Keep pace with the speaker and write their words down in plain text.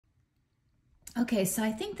Okay, so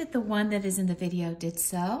I think that the one that is in the video did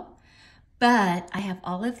sell, but I have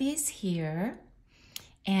all of these here,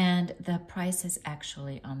 and the price is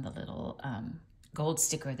actually on the little gold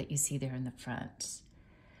sticker that you see there in the front.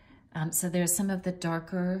 So there's some of the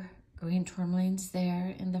darker green tourmalines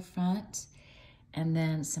there in the front, and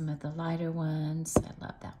then some of the lighter ones. I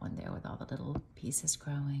love that one there with all the little pieces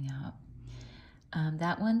growing up.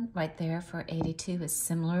 That one right there for 82 is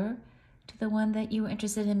similar to the one that you were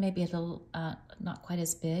interested in, maybe a little, not quite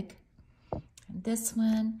as big. And this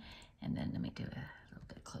one, and then let me do a little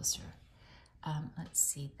bit closer. Let's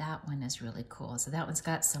see, that one is really cool. So that one's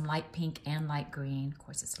got some light pink and light green. Of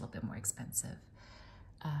course, it's a little bit more expensive.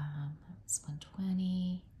 It's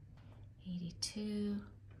 120, 82.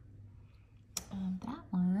 That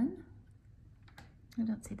one, I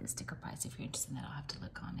don't see the sticker price. If you're interested in that, I'll have to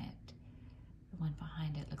look on it. The one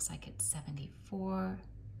behind it looks like it's 74.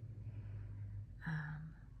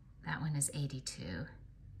 That one is 82.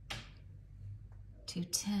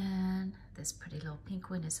 210. This pretty little pink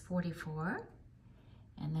one is 44.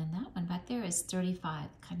 And then that one back there is 35.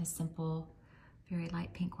 Kind of simple, very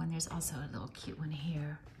light pink one. There's also a little cute one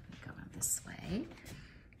here. Let me go around this way. You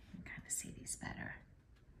can kind of see these better.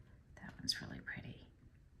 That one's really pretty.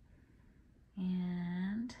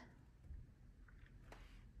 And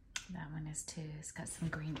that one is too. It's got some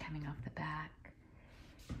green coming off the back.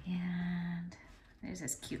 And there's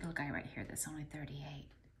this cute little guy right here that's only 38.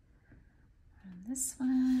 And this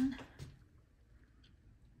one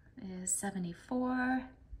is 74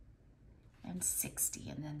 and 60.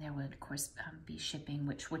 And then there would, of course, be shipping,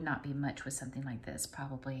 which would not be much with something like this,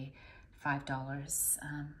 probably $5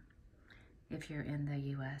 if you're in the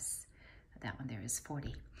US. That one there is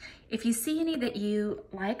 40. If you see any that you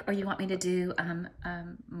like or you want me to do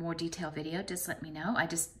more detailed video, just let me know. I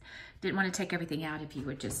just didn't want to take everything out if you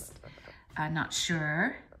were just not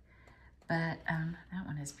sure. But that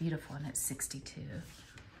one is beautiful and it's 62. Let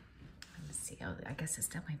me see. Oh, I guess it's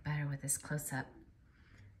definitely better with this close-up.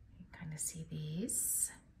 You can kind of see these.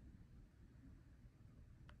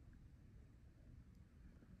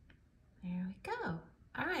 There we go.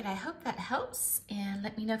 All right, I hope that helps, and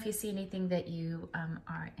let me know if you see anything that you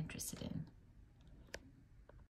are interested in.